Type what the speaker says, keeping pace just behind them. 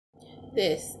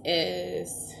This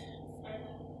is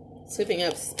Sweeping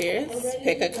Up Spirits,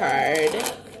 pick a card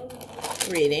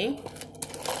reading.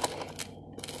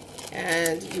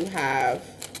 And you have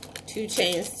 2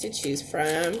 chains to choose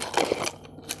from,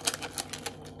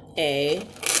 A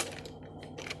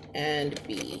and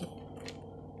B.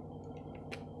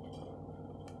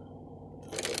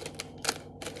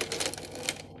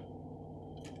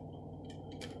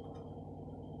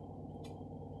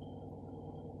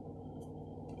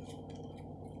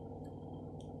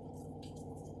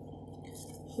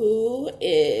 Who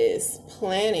is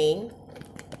planning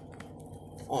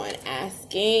on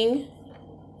asking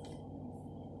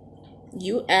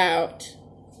you out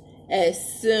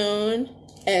as soon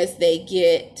as they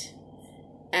get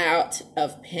out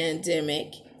of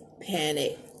pandemic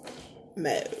panic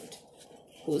mode?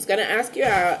 Who's going to ask you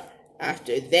out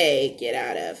after they get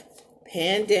out of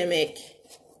pandemic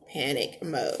panic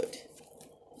mode?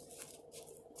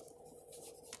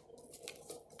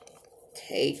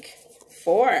 Take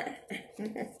 4.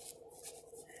 Because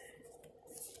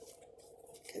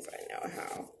I know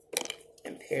how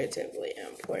imperatively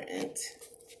important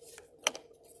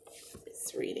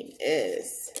this reading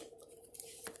is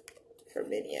for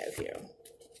many of you.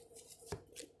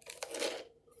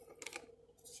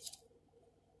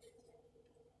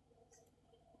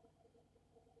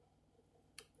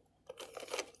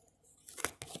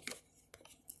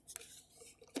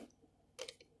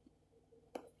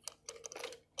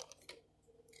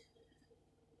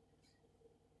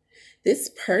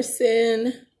 This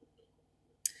person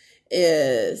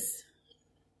is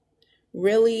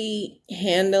really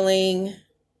handling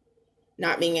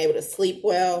not being able to sleep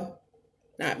well,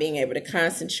 not being able to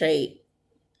concentrate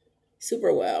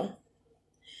super well.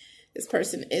 This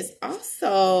person is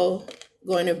also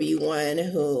going to be one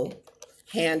who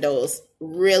handles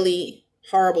really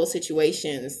horrible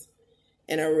situations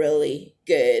in a really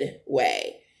good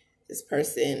way. This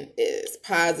person is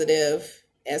positive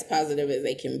as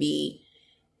they can be,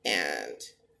 and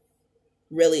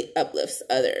really uplifts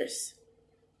others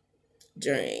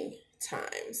during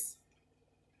times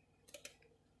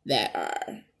that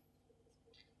are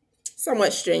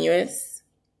somewhat strenuous.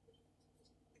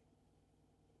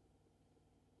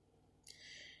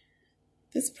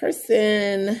 This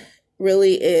person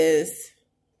really is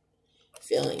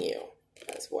feeling you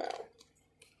as well.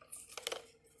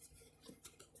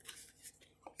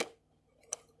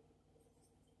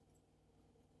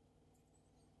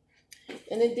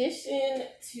 In addition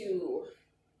to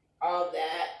all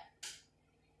that,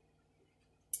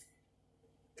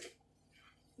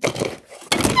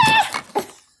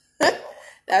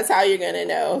 that's how you're going to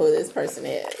know who this person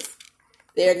is.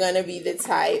 They're going to be the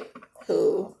type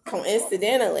who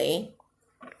coincidentally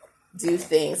do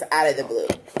things out of the blue.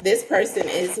 This person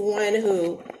is one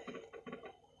who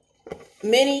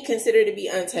many consider to be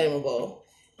untamable,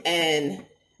 and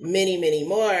many, many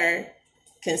more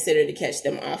consider to catch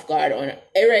them off guard on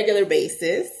a regular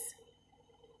basis.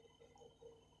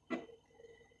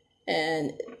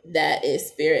 And that is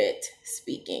Spirit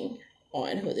speaking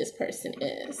on who this person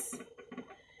is.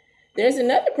 There's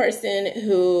another person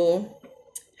who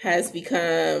has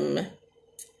become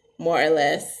more or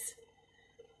less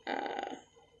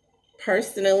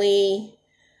personally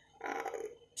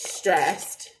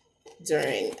stressed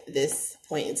during this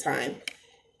point in time.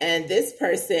 And this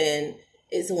person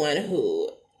is one who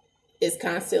is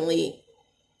constantly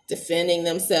defending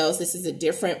themselves. This is a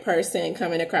different person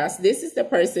coming across. This is the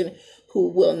person who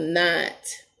will not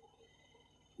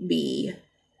be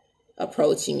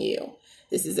approaching you.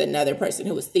 This is another person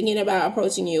who was thinking about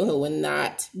approaching you who will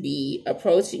not be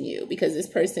approaching you, because this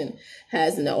person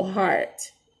has no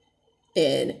heart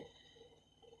in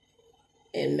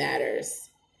matters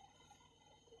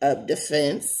of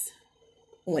defense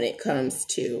when it comes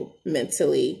to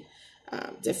mentally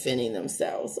defending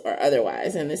themselves or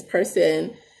otherwise. And this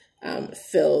person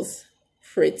feels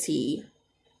pretty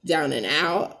down and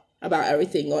out about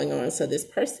everything going on. So this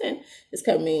person is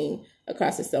coming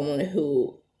across as someone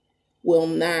who will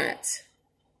not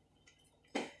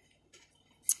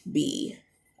be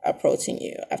approaching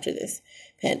you after this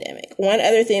pandemic. One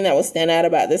other thing that will stand out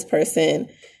about this person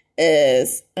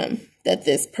is that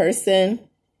this person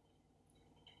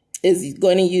is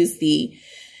going to use the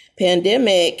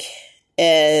pandemic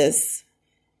as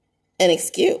an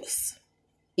excuse.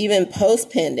 Even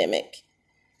post-pandemic,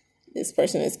 this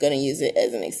person is going to use it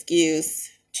as an excuse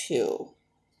to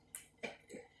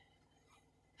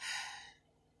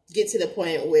get to the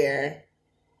point where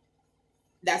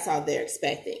that's all they're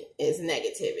expecting is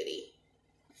negativity.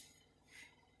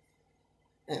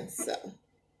 And so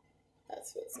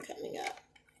that's what's coming up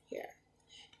here.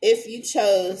 If you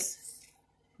chose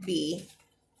be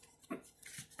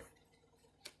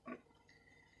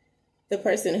the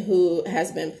person who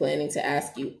has been planning to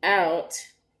ask you out,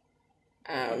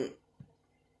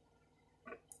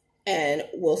 and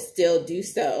will still do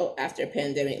so after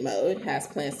pandemic mode, has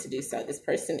plans to do so. This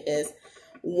person is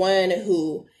one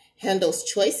who handles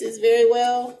choices very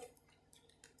well.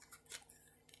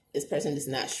 This person does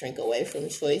not shrink away from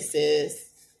choices.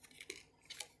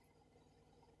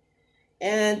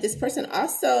 And this person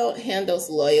also handles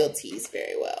loyalties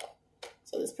very well.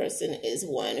 So this person is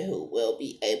one who will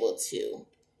be able to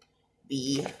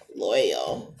be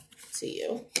loyal to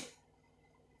you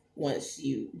once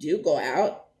you do go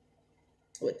out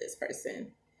with this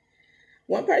person.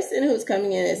 One person who's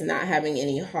coming in is not having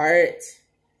any heart,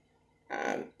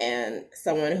 and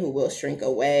someone who will shrink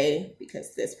away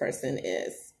because this person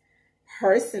is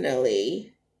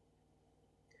personally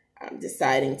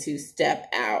deciding to step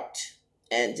out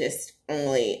and just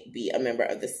only be a member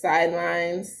of the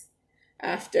sidelines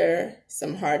after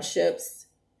some hardships.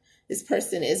 This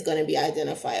person is going to be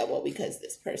identifiable because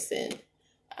this person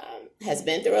has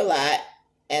been through a lot,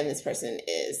 and this person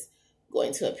is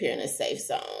going to appear in a safe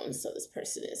zone. So this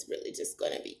person is really just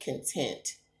going to be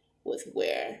content with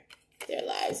where their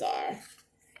lives are.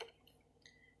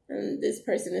 And this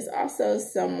person is also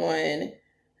someone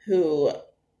who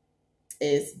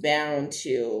is bound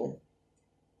to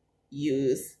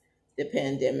use the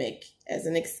pandemic as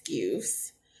an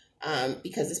excuse,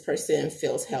 because this person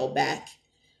feels held back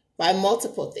by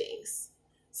multiple things.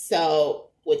 So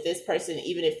with this person,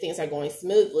 even if things are going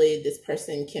smoothly, this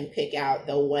person can pick out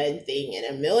the one thing in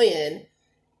a million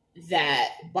that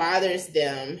bothers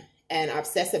them and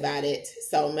obsess about it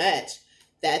so much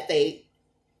that they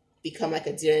become like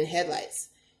a deer in headlights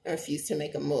and refuse to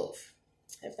make a move,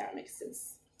 if that makes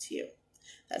sense to you.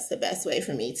 That's the best way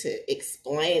for me to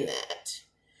explain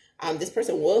that. This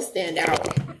person will stand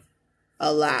out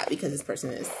a lot because this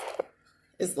person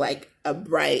is like a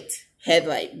bright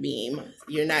headlight beam.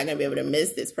 You're not going to be able to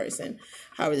miss this person.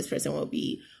 However, this person will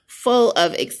be full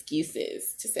of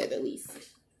excuses, to say the least.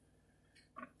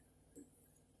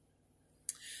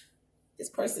 This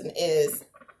person is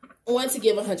one to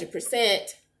give 100%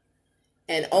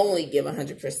 and only give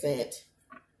 100%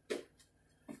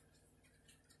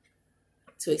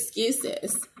 to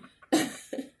excuses.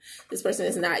 This person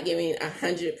is not giving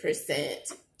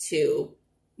 100% to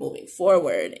moving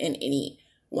forward in any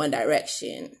one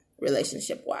direction,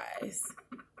 relationship-wise.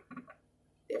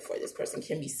 Therefore, this person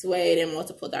can be swayed in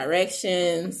multiple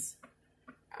directions,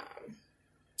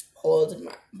 pulled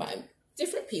by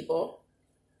different people.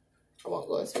 I won't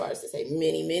go as far as to say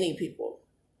many, many people.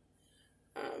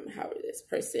 However, this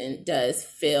person does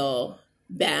feel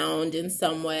bound in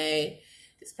some way.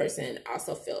 This person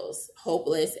also feels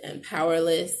hopeless and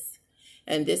powerless.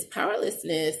 And this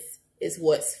powerlessness is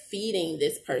what's feeding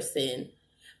this person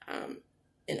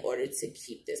in order to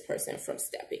keep this person from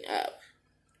stepping up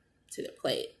to the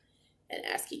plate and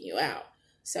asking you out.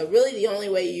 So really the only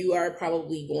way you are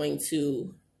probably going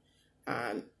to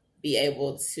be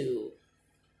able to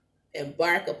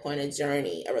embark upon a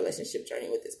journey, a relationship journey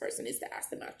with this person, is to ask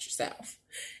them out yourself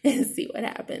and see what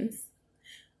happens.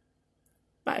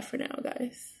 Bye for now,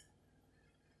 guys.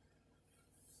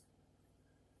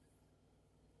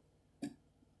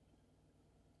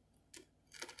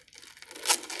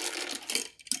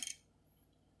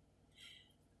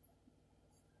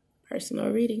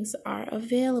 Personal readings are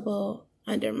available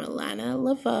under Milana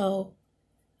Laveau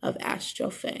of Astro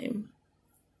Fame.